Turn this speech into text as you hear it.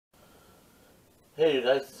Hey you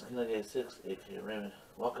guys, it's King86, aka Raymond.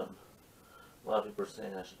 Welcome. A lot of people are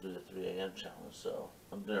saying I should do the 3 a.m. challenge, so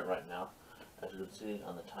I'm doing it right now. As you can see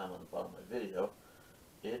on the time on the bottom of my video,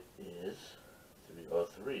 it is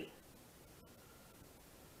 3:03.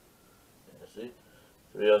 Yeah, see?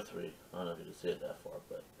 3:03. I don't know if you can see it that far,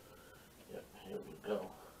 but yep, here we go.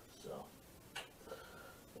 So,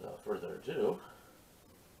 without further ado,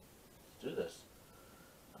 let's do this.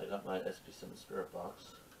 I got my SP7 Spirit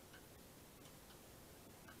Box.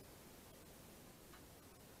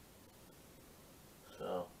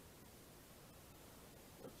 So,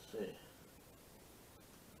 let's see.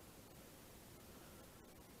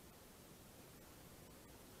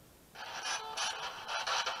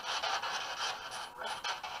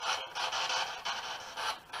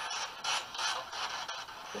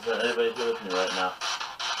 Is there anybody here with me right now?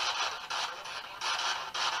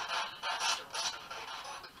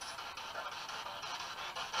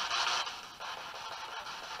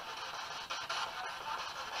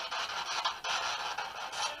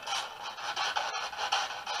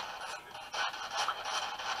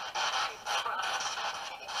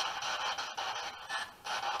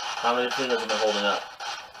 How many fingers am I holding up?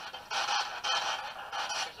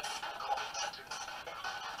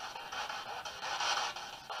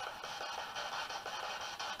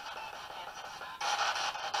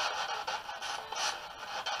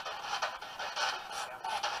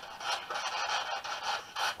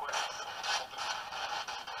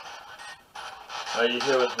 Are you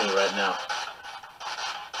here with me right now?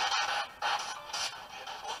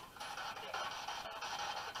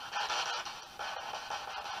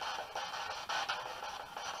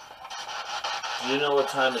 Do you know what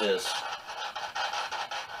time it is?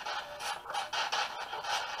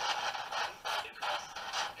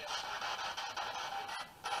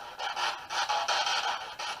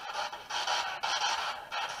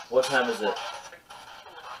 What time is it?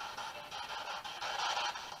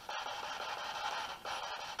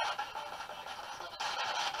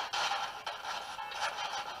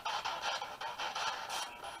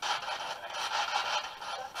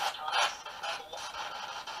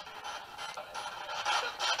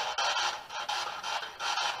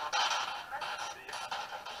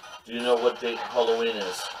 Do you know what date Halloween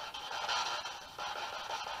is?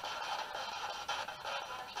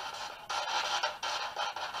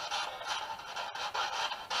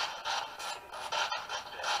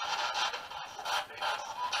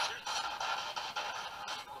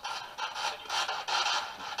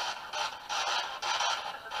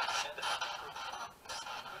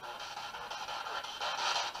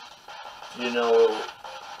 Do you know,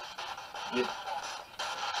 did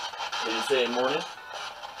you say morning?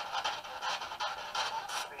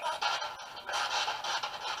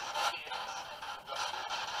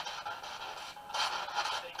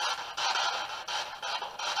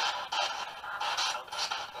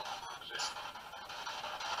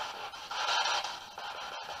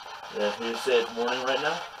 Yeah, can you say it's morning right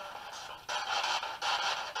now?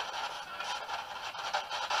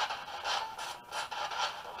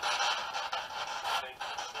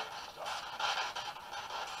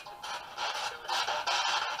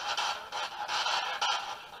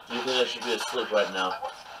 Do you think I should be asleep right now?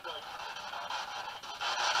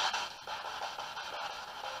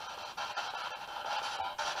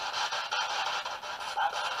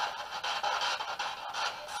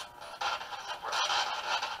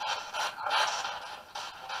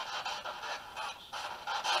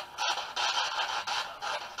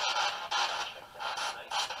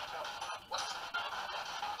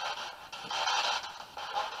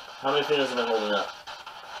 How many fingers am I holding up?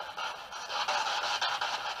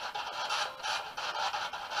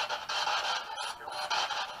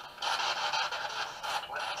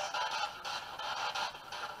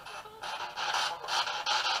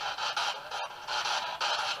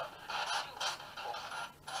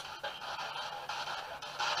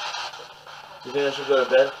 Do you think I should go to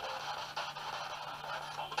bed?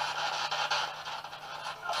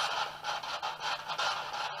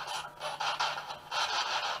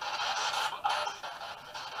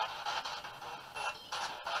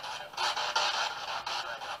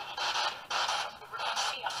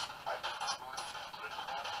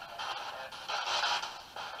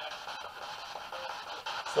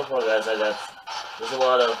 So far, guys, there's a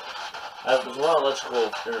lot of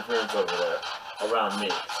electrical interference over there around me,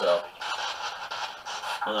 so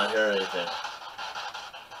I'm not hearing anything.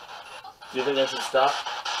 Do you think I should stop?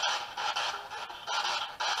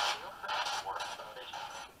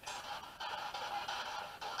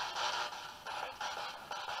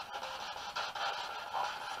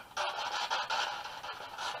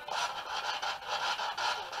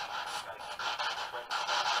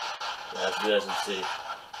 As you guys can see,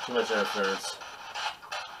 too much interference.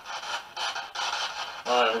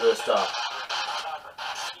 Alright, I'm gonna stop.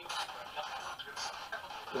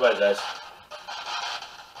 Goodbye, guys.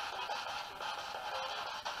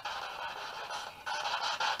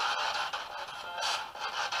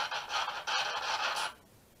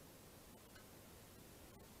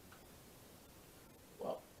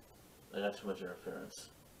 Well, I got too much interference.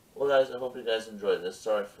 Well, guys, I hope you guys enjoyed this.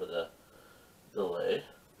 Sorry for the delay.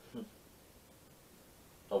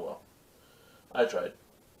 Oh well. I tried.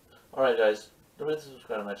 Alright, guys. Don't forget to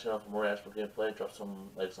subscribe to my channel for more actual gameplay. Drop some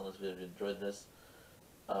likes on this video if you enjoyed this.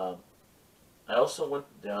 I also went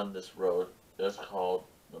down this road. It was called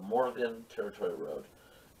the Morgan Territory Road.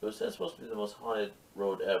 It was supposed to be the most haunted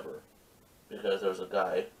road ever, because there was a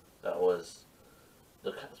guy that was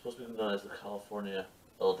supposed to be known as the California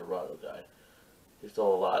El Dorado guy. He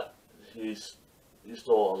stole a lot. He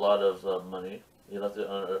stole a lot of money. He left it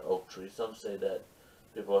under an oak tree. Some say that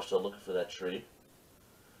people are still looking for that tree.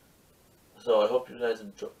 So I hope you guys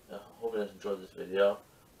enjoyed this video.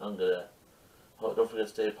 Don't forget to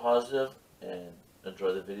stay positive and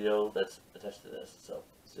enjoy the video that's attached to this. So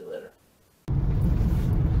see you later.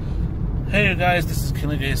 Hey you guys, this is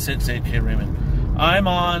Killing6, aka Raymond. I'm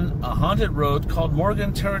on a haunted road called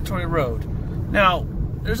Morgan Territory Road. Now,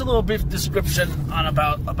 there's a little brief description on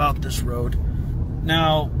about this road.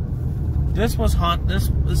 Now, this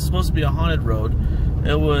is supposed to be a haunted road.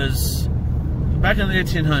 It was back in the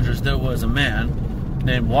 1800s. There was a man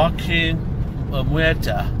named Joaquin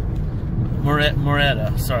Murrieta.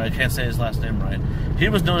 Sorry, I can't say his last name right. He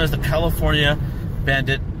was known as the California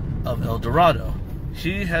Bandit of El Dorado.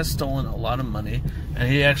 He has stolen a lot of money, and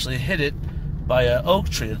he actually hid it by an oak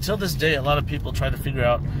tree. Until this day, a lot of people try to figure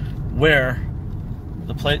out where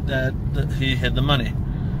the plate that he hid the money.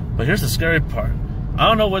 But here's the scary part. I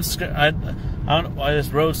don't know what's I don't know why this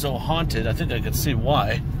road's so haunted. I think I can see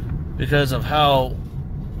why, because of how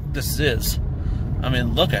this is. I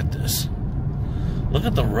mean, look at this. Look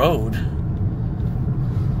at the road.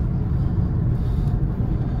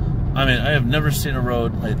 I mean, I have never seen a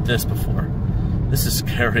road like this before. This is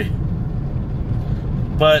scary.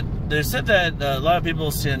 But they said that a lot of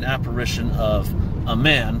people see an apparition of a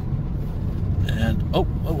man. And,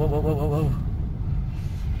 whoa.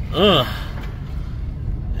 Ugh.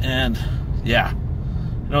 And, yeah.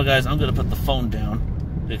 You know, guys, I'm going to put the phone down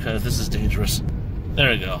because this is dangerous. There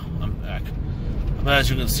we go. I'm back. But as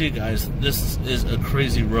you can see, guys, this is a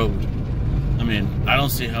crazy road. I mean, I don't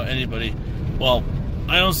see how anybody... Well,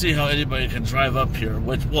 I don't see how anybody can drive up here,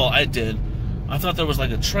 which, well, I did. I thought there was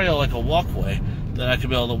like a trail, like a walkway, that I could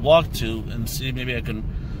be able to walk to and see maybe I can...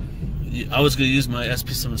 I was going to use my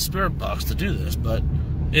SP7 Spirit Box to do this, but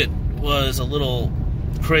it was a little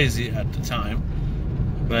crazy at the time.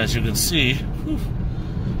 But as you can see, whew,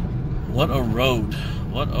 what a road.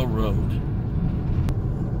 What a road.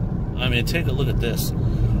 I mean, take a look at this.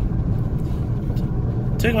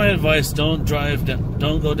 Take my advice, don't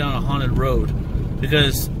go down a haunted road,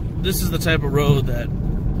 because this is the type of road that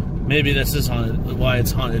maybe this is haunted, why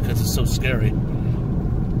it's haunted, because it's so scary.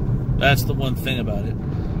 That's the one thing about it.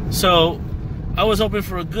 So, I was hoping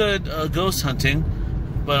for a good ghost hunting,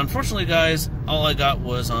 but unfortunately, guys, all I got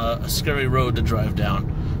was a scary road to drive down.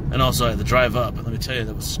 And also, I had to drive up, and let me tell you,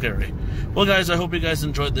 that was scary. Well, guys, I hope you guys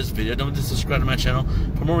enjoyed this video. Don't forget to subscribe to my channel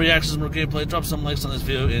for more reactions, more gameplay. Drop some likes on this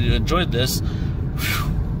video, and you enjoyed this.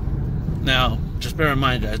 Whew. Now, just bear in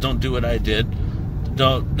mind, guys, don't do what I did.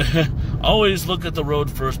 Don't always look at the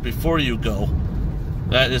road first before you go.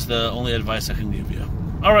 That is the only advice I can give you.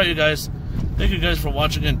 All right, you guys. Thank you guys for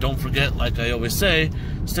watching, and don't forget, like I always say,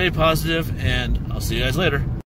 stay positive, and I'll see you guys later.